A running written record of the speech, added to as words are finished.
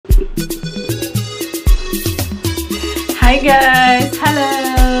Hi guys,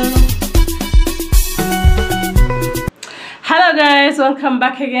 hello guys, welcome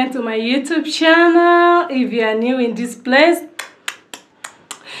back again to my YouTube channel. If you are new in this place,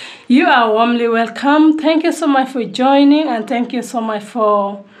 you are warmly welcome. Thank you so much for joining, and thank you so much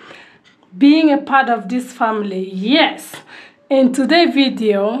for being a part of this family. Yes, in today's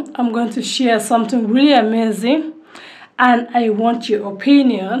video I'm going to share something really amazing, and I want your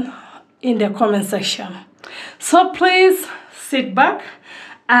opinion in the comment section. So please sit back,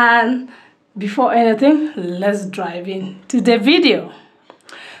 and before anything, let's dive into the video.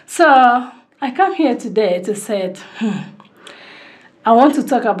 So I come here today to say I want to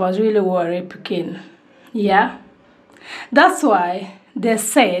talk about really worry picking. Yeah, that's why they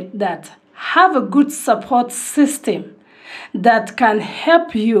said that have a good support system that can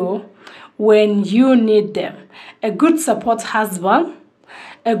help you when you need them. A good support husband,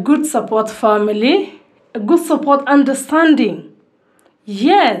 a good support family, a good support understanding.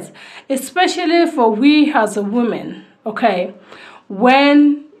 Yes, especially for we as a woman, okay?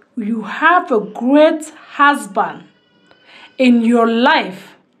 When you have a great husband in your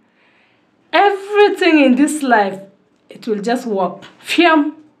life, everything in this life, it will just work.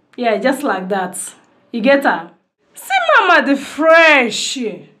 Fiam. Yeah, just like that. You get her? See mama the fresh.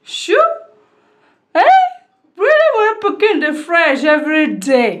 Shoo. Eh? Really we're picking the fresh every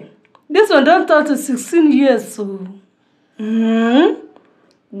day. This one don't turn to 16 years. So.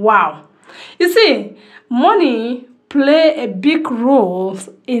 Wow. You see, money play a big role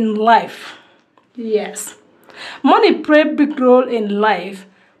in life. Yes. Money play a big role in life.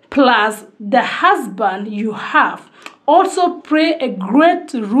 Plus, the husband you have also play a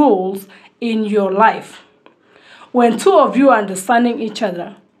great role in your life. When two of you are understanding each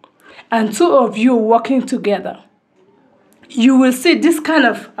other and two of you working together, you will see this kind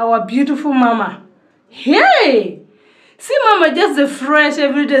of our beautiful mama. Hey! See mama just the fresh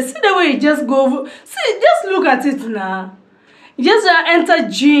every day. See the way you just go. See, just look at it now. You just enter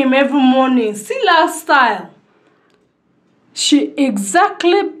gym every morning. See lifestyle. She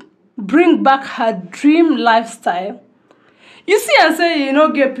exactly bring back her dream lifestyle. You see and say you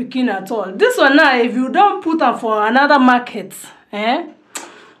don't get picking at all. This one now, if you don't put her for another market,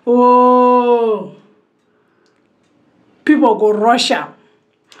 oh, people go rush her.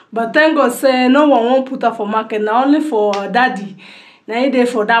 But thank God say no one won't put her for market. Now only for daddy. Now you there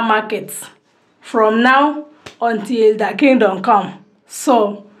for that market. From now until the kingdom come.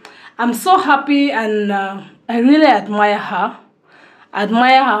 So I'm so happy, and I really admire her.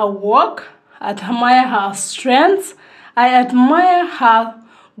 Admire her work. Admire her strength. I admire her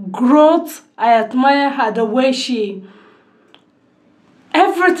growth. I admire her the way she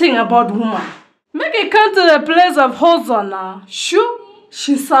everything about woman. Make it come to the place of hustle now. Shoo.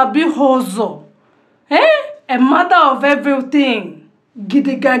 She sabi hustle. A mother of everything.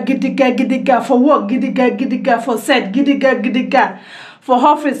 Gidiga, gidiga, gidiga. For work, gidiga, gidiga. For set, gidiga, gidiga. For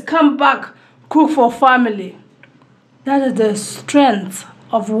office, come back, cook for family. That is the strength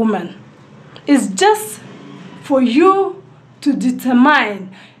of woman. It's just for you to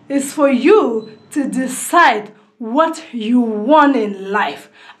determine. It's for you to decide what you want in life,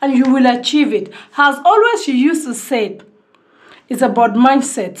 and you will achieve it. As always, she used to say, it's about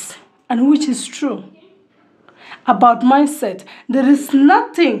mindset, and which is true. About mindset, there is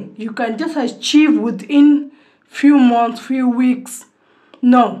nothing you can just achieve within few months, few weeks.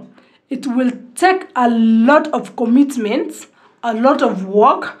 No, it will take a lot of commitment, a lot of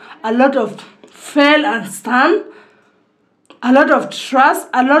work, a lot of fail and stand, a lot of trust,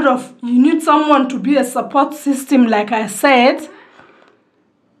 a lot of, you need someone to be a support system, like I said.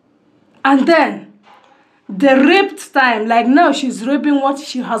 And then the raped time, like now she's raping what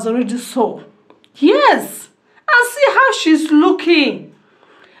she has already sown. Yes. And see how she's looking.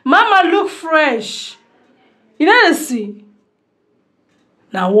 Mama look fresh. You know to see.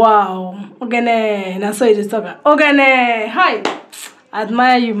 Now wow. Okay, now so it is talking. Okay, hi. I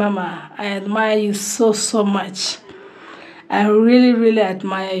admire you, mama. I admire you so much. I really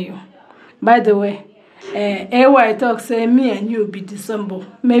admire you. By the way, AY talk say me and you be December.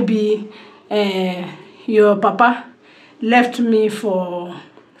 Maybe your papa left me for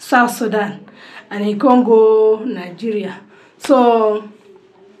South Sudan and he can't go Nigeria. So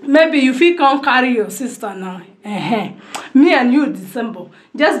maybe you feel can't carry your sister now. Me and you December.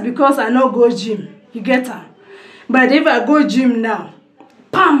 Just because I know go gym. You get her. But if I go gym now,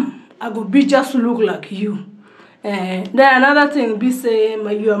 pam, I go be just look like you. Then another thing be say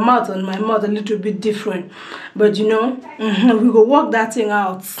your mouth and my mouth a little bit different. But you know, we go work that thing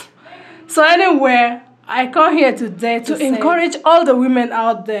out. So anyway, I come here today to encourage all the women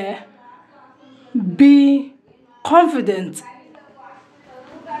out there, be confident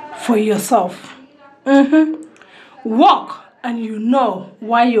for yourself. Work and you know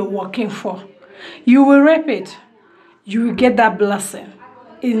why you're working for. You will reap it. You will get that blessing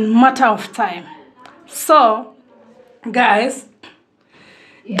in matter of time. So, guys,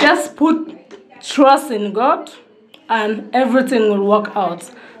 just put trust in God and everything will work out.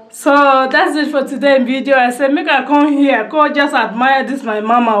 So that's it for today's video. I said make I come here, come just admire this my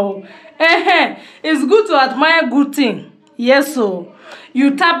mama. It's good to admire good thing. Yes, so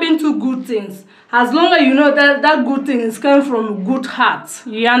you tap into good things as long as you know that that good thing is coming from a good heart.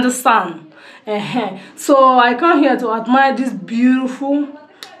 You understand? So I come here to admire this beautiful,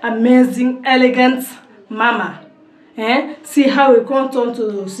 amazing, elegant mama. See how we come turn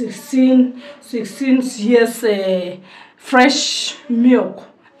to 16 years fresh milk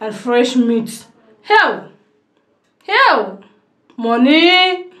and fresh meat. Hell,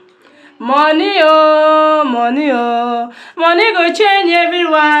 money, oh, money go change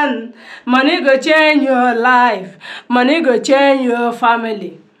everyone. Money go change your life. Money go change your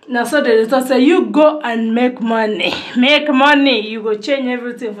family. Now so the doctor say you go and make money. Make money, you go change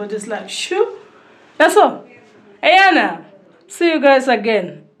everything for this life. Sure. That's all. Ayana, see you guys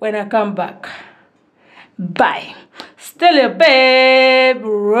again when I come back. Bye. Still your babe,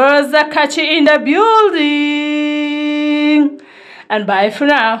 Rosa Kachi in the building. And bye for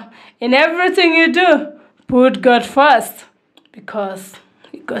now. In everything you do, put God first. Because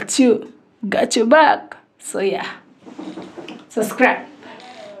He got you back. So yeah. Subscribe.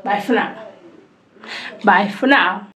 Bye for now. Bye for now.